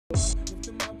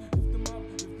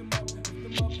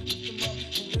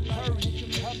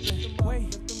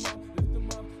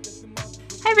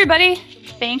Hi everybody,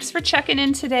 thanks for checking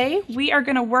in today. We are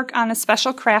going to work on a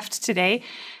special craft today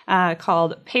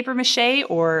called paper mache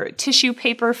or tissue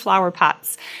paper flower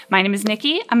pots. My name is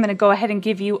Nikki. I'm going to go ahead and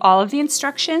give you all of the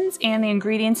instructions and the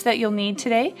ingredients that you'll need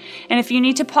today. And if you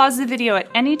need to pause the video at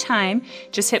any time,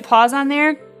 just hit pause on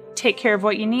there, take care of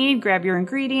what you need, grab your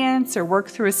ingredients or work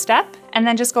through a step, and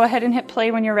then just go ahead and hit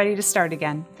play when you're ready to start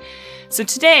again. So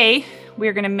today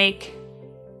we're going to make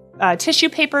tissue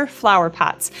paper flower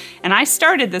pots. And I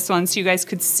started this one so you guys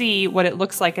could see what it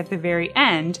looks like at the very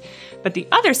end, but the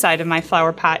other side of my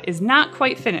flower pot is not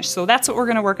quite finished. So that's what we're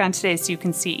going to work on today, so you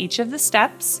can see each of the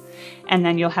steps, and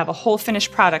then you'll have a whole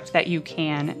finished product that you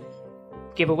can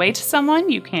give away to someone,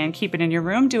 you can keep it in your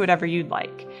room, do whatever you'd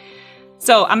like.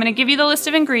 So I'm going to give you the list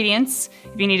of ingredients.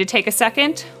 If you need to take a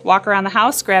second, walk around the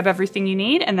house, grab everything you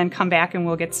need, and then come back and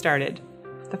we'll get started.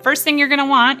 The first thing you're going to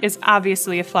want is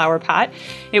obviously a flower pot.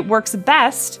 It works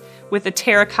best with a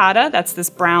terracotta, that's this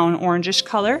brown orangish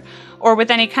color, or with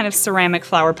any kind of ceramic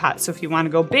flower pot. So if you want to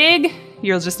go big,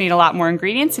 you'll just need a lot more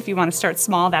ingredients. If you want to start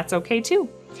small, that's okay too.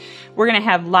 We're going to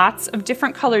have lots of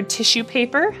different colored tissue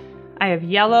paper. I have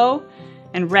yellow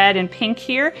and red and pink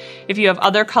here. If you have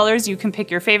other colors, you can pick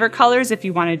your favorite colors. If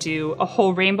you want to do a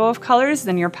whole rainbow of colors,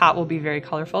 then your pot will be very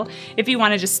colorful. If you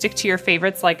want to just stick to your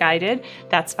favorites like I did,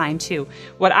 that's fine too.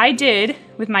 What I did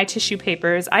with my tissue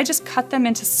paper is I just cut them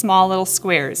into small little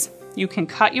squares. You can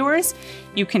cut yours,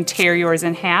 you can tear yours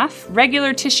in half.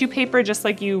 Regular tissue paper, just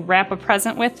like you wrap a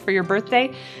present with for your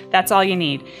birthday, that's all you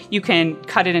need. You can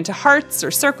cut it into hearts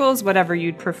or circles, whatever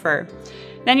you'd prefer.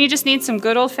 Then you just need some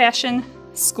good old-fashioned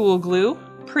school glue.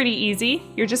 Pretty easy.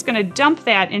 You're just going to dump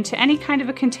that into any kind of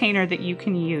a container that you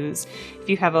can use. If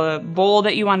you have a bowl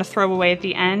that you want to throw away at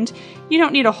the end, you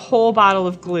don't need a whole bottle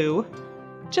of glue,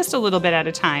 just a little bit at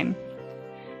a time.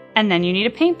 And then you need a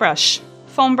paintbrush.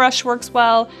 Foam brush works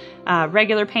well,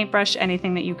 regular paintbrush,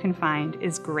 anything that you can find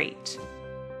is great.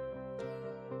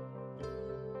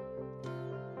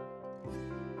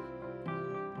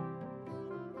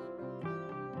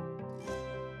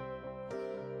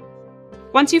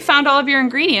 Once you've found all of your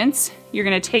ingredients, you're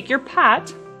going to take your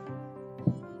pot,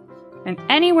 and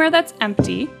anywhere that's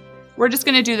empty, we're just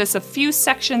going to do this a few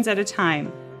sections at a time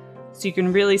so you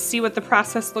can really see what the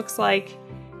process looks like,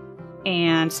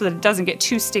 and so that it doesn't get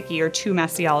too sticky or too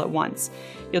messy all at once.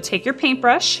 You'll take your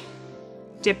paintbrush,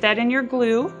 dip that in your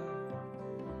glue,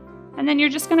 and then you're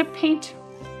just going to paint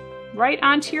right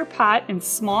onto your pot in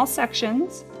small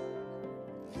sections.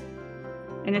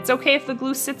 And it's okay if the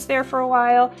glue sits there for a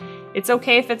while. It's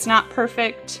okay if it's not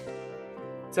perfect.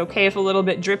 It's okay if a little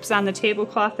bit drips on the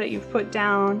tablecloth that you've put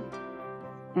down.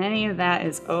 Any of that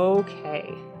is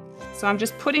okay. So I'm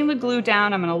just putting the glue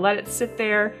down. I'm going to let it sit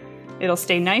there. It'll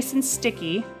stay nice and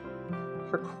sticky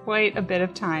for quite a bit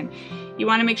of time. You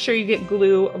want to make sure you get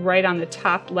glue right on the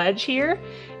top ledge here.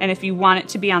 And if you want it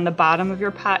to be on the bottom of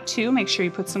your pot too, make sure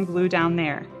you put some glue down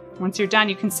there. Once you're done,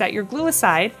 you can set your glue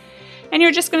aside, and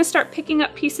you're just going to start picking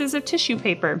up pieces of tissue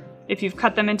paper. If you've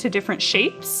cut them into different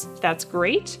shapes, that's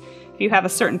great. If you have a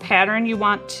certain pattern you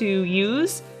want to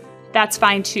use, that's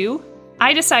fine too.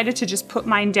 I decided to just put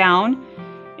mine down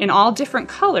in all different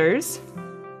colors,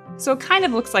 so it kind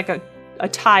of looks like a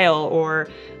tile or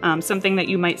something that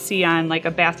you might see on like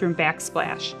a bathroom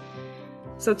backsplash.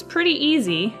 So it's pretty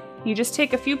easy. You just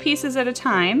take a few pieces at a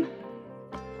time,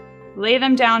 lay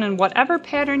them down in whatever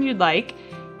pattern you'd like.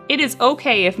 It is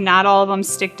okay if not all of them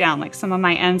stick down, like some of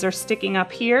my ends are sticking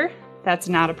up here. That's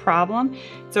not a problem.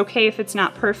 It's okay if it's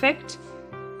not perfect.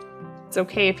 It's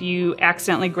okay if you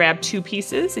accidentally grab two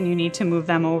pieces and you need to move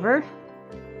them over.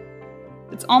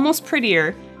 It's almost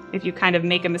prettier if you kind of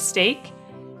make a mistake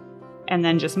and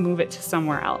then just move it to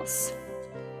somewhere else.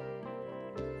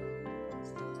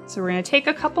 So we're going to take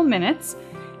a couple minutes.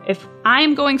 If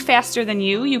I'm going faster than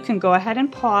you, you can go ahead and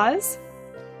pause,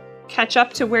 catch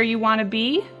up to where you want to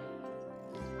be,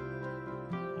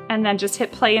 and then just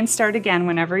hit play and start again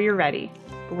whenever you're ready.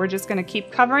 But we're just going to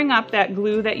keep covering up that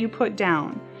glue that you put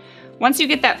down. Once you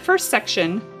get that first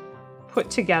section put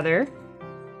together,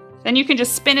 then you can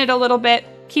just spin it a little bit.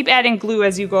 Keep adding glue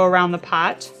as you go around the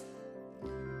pot.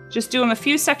 Just do them a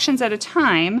few sections at a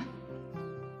time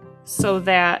so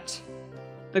that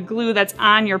the glue that's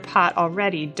on your pot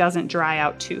already doesn't dry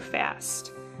out too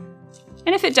fast.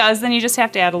 And if it does, then you just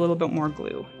have to add a little bit more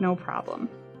glue. No problem.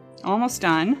 Almost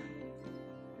done.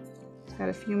 Got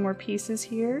a few more pieces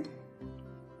here.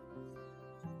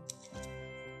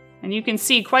 And you can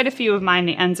see quite a few of mine,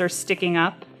 the ends are sticking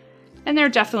up, and they're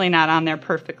definitely not on there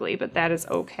perfectly, but that is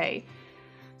okay.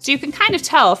 So you can kind of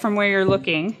tell from where you're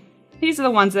looking. These are the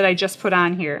ones that I just put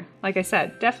on here. Like I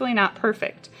said, definitely not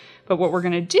perfect. But what we're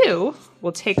going to do,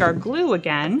 we'll take our glue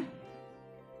again,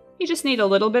 You just need a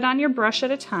little bit on your brush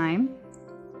at a time,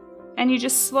 and you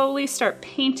just slowly start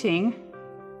painting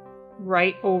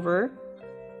right over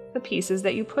the pieces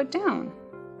that you put down.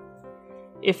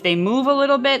 If they move a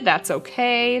little bit, that's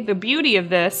okay. The beauty of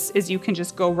this is you can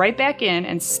just go right back in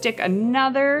and stick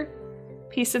another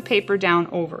piece of paper down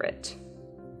over it.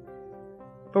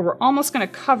 But we're almost going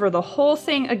to cover the whole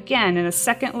thing again in a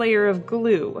second layer of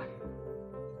glue.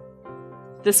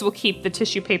 This will keep the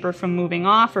tissue paper from moving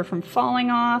off or from falling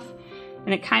off,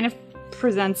 and it kind of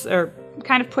presents or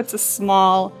kind of puts a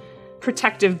small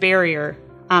protective barrier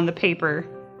on the paper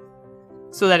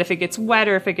so that if it gets wet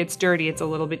or if it gets dirty, it's a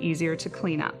little bit easier to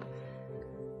clean up.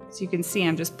 So you can see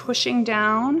I'm just pushing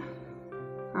down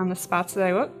on the spots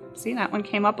that see, that one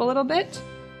came up a little bit.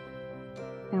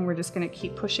 And we're just going to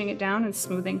keep pushing it down and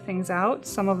smoothing things out.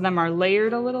 Some of them are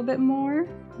layered a little bit more,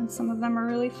 and some of them are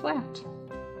really flat.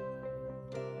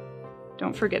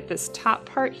 Don't forget this top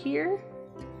part here.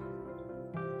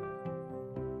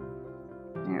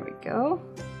 There we go.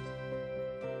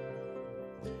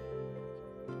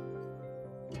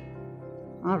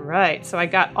 All right, so I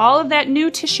got all of that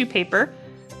new tissue paper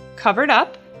covered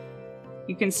up.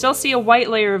 You can still see a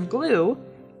white layer of glue.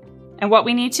 And what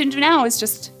we need to do now is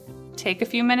just take a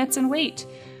few minutes and wait.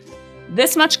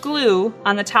 This much glue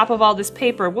on the top of all this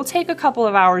paper will take a couple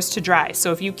of hours to dry.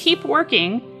 So if you keep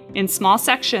working in small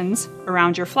sections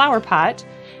around your flower pot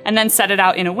and then set it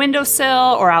out in a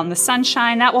windowsill or out in the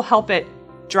sunshine, that will help it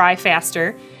dry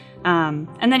faster. And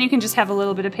then you can just have a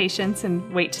little bit of patience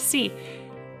and wait to see.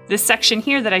 This section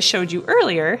here that I showed you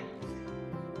earlier,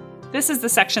 this is the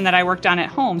section that I worked on at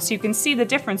home. So you can see the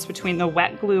difference between the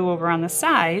wet glue over on the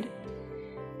side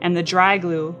and the dry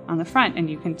glue on the front. And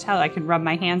you can tell I can rub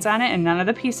my hands on it and none of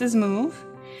the pieces move.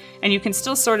 And you can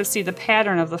still sort of see the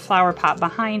pattern of the flower pot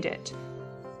behind it.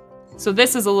 So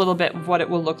this is a little bit of what it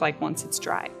will look like once it's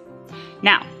dry.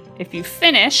 Now, if you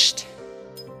finished,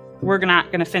 we're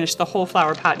not gonna finish the whole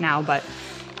flower pot now, but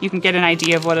you can get an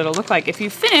idea of what it'll look like. If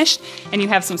you finished and you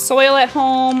have some soil at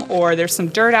home or there's some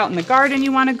dirt out in the garden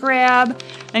you wanna grab,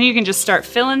 then you can just start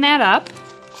filling that up.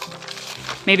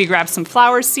 Maybe grab some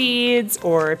flower seeds,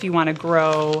 or if you wanna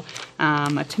grow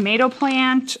a tomato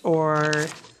plant or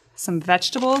some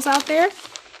vegetables out there,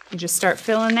 you just start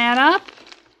filling that up.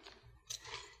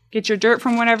 Get your dirt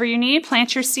from whatever you need,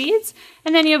 plant your seeds,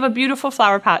 and then you have a beautiful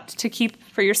flower pot to keep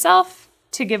for yourself,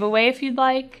 to give away if you'd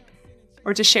like,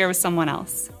 or to share with someone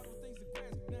else.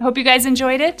 I hope you guys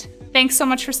enjoyed it. Thanks so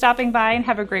much for stopping by and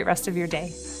have a great rest of your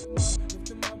day.